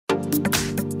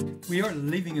We are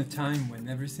living a time when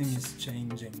everything is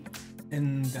changing,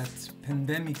 and that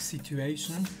pandemic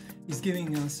situation is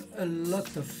giving us a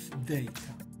lot of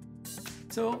data.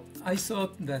 So I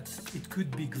thought that it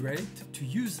could be great to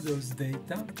use those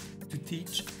data to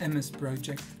teach MS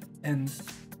Project and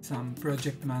some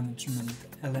project management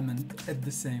element at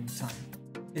the same time.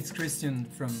 It's Christian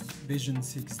from Vision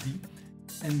 6D,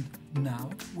 and now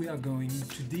we are going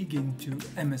to dig into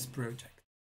MS Project.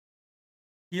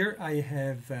 Here I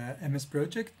have MS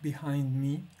Project behind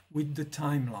me with the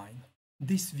timeline.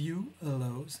 This view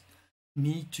allows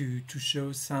me to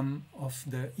show some of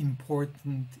the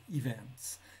important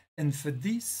events. And for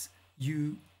this,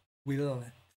 you will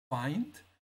find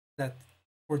that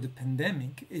for the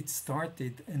pandemic, it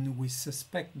started, and we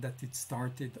suspect that it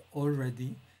started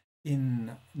already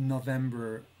in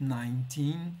November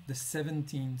 19, the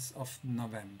 17th of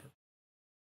November.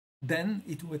 Then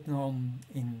it went on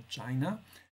in China,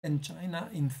 and China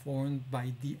informed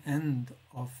by the end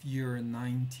of year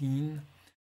 19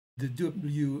 the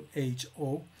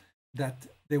WHO that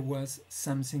there was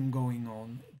something going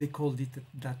on. They called it at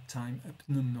that time a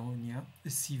pneumonia,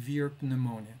 a severe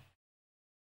pneumonia.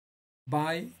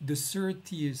 By the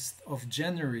 30th of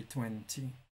January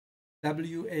 20,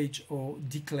 WHO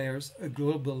declares a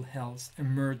global health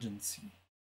emergency.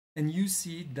 And you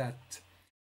see that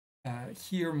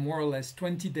here, more or less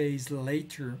 20 days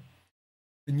later,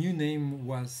 a new name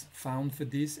was found for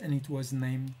this, and it was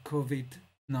named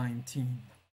COVID-19.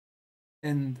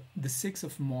 And the 6th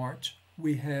of March,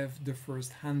 we have the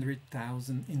first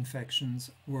 100,000 infections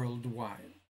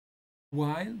worldwide.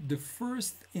 While the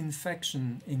first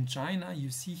infection in China,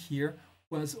 you see here,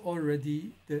 was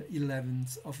already the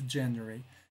 11th of January.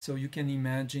 So you can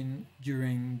imagine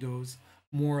during those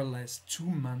more or less 2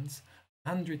 months,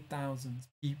 100,000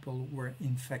 people were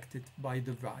infected by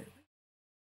the virus.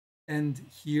 And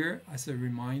here, as a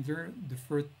reminder, the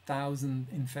first 1,000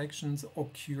 infections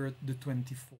occurred the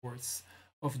 24th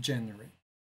of January.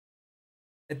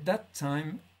 At that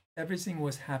time, everything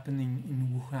was happening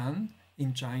in Wuhan,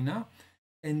 in China.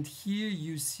 And here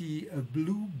you see a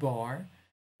blue bar,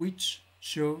 which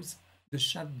shows the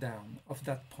shutdown of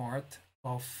that part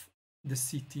of the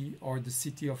city, or the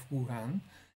city of Wuhan.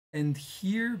 And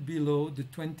here below the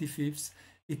 25th,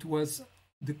 it was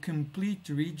the complete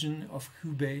region of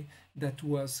Hubei that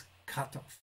was cut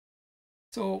off.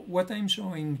 So what I'm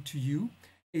showing to you,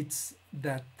 it's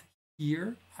that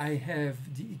here I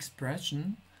have the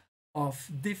expression of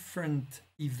different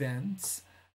events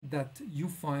that you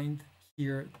find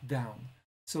here down.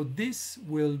 So this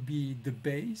will be the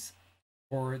base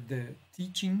for the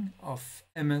teaching of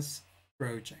MS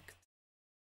Project.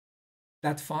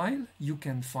 That file, you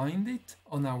can find it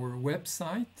on our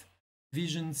website,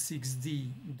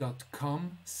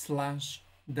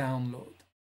 vision6d.com/download.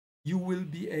 You will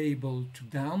be able to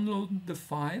download the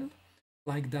file.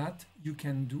 Like that, you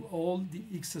can do all the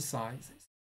exercises.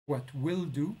 What we'll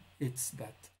do is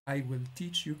that I will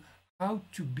teach you how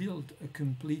to build a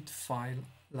complete file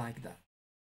like that.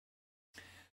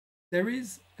 There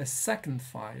is a second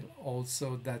file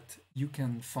also that you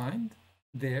can find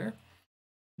there.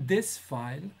 This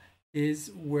file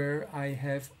is where I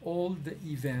have all the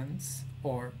events,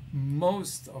 or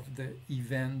most of the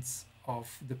events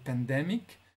of the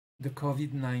pandemic, the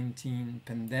COVID-19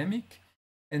 pandemic.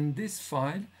 And this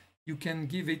file, you can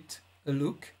give it a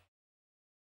look.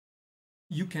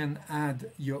 You can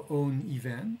add your own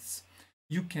events.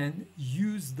 You can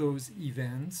use those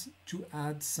events to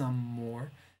add some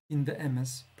more in the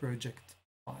MS Project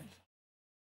file.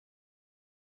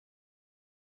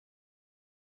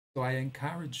 So I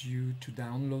encourage you to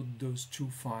download those two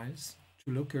files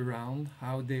to look around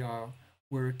how they are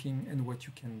working and what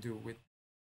you can do with them.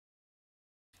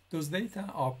 Those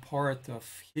data are part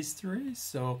of history,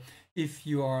 so if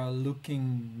you are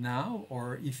looking now,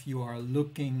 or if you are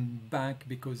looking back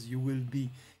because you will be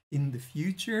in the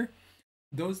future,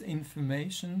 those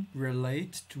information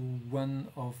relate to one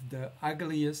of the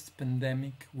ugliest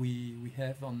pandemic we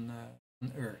have on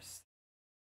Earth.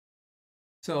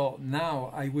 So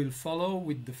now I will follow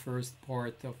with the first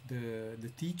part of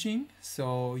the teaching.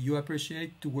 So you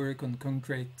appreciate to work on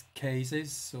concrete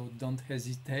cases, so don't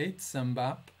hesitate, thumb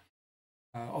up.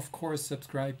 Of course,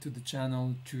 subscribe to the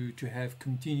channel to have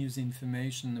continuous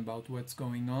information about what's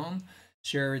going on.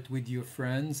 Share it with your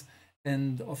friends.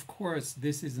 And of course,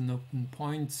 this is an open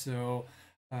point, so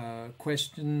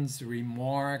questions,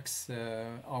 remarks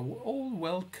are all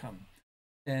welcome.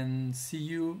 And see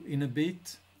you in a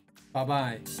bit.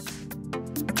 Bye-bye.